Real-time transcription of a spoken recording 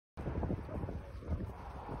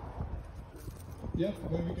Yep,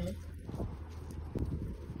 there we go.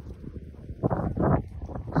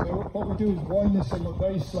 So what we do is wind this thing up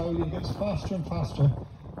very slowly. It gets faster and faster,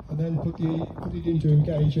 and then put it into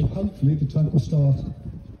engage, and hopefully the tank will start.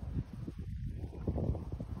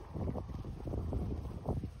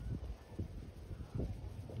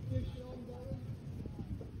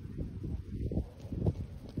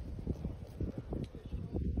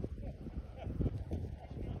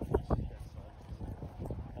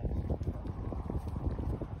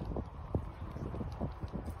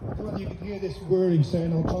 Well, you can hear this whirring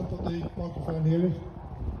sound. I'll try and put the microphone near it.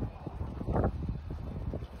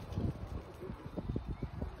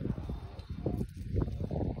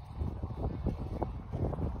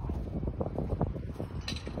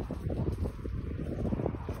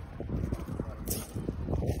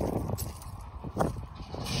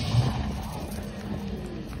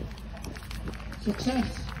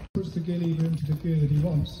 Success puts the gear lever into the gear that he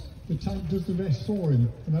wants. The tank does the rest for him,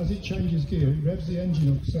 and as it changes gear, it revs the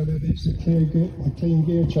engine up so that it's a clean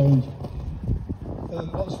gear change.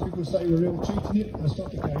 Lots of people say we're ill-treating it. That's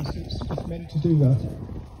not the case. It's meant to do that.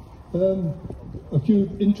 A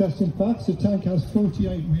few interesting facts: the tank has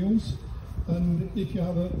 48 wheels, and if you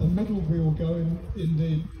have a middle wheel going in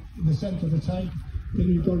the centre of the tank, then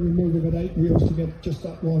you've got to remove about 8 wheels to get just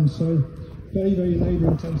that one. So very, very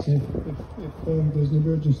labour intensive if there's an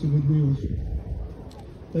emergency with wheels.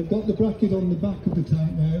 They've got the bracket on the back of the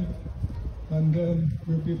tank now, and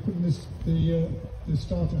we'll be putting the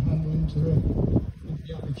starter handle into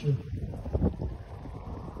the aperture.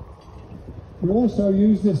 We also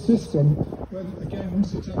use this system when, again,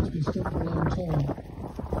 once the tank's been stuck for a long time.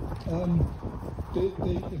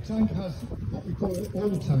 The tank has what we call an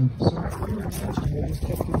oil tank, so all of the engine oil is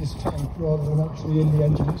kept in this tank rather than actually in the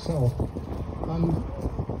engine itself. And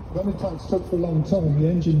when the tank's stuck for a long time, the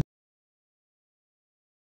engine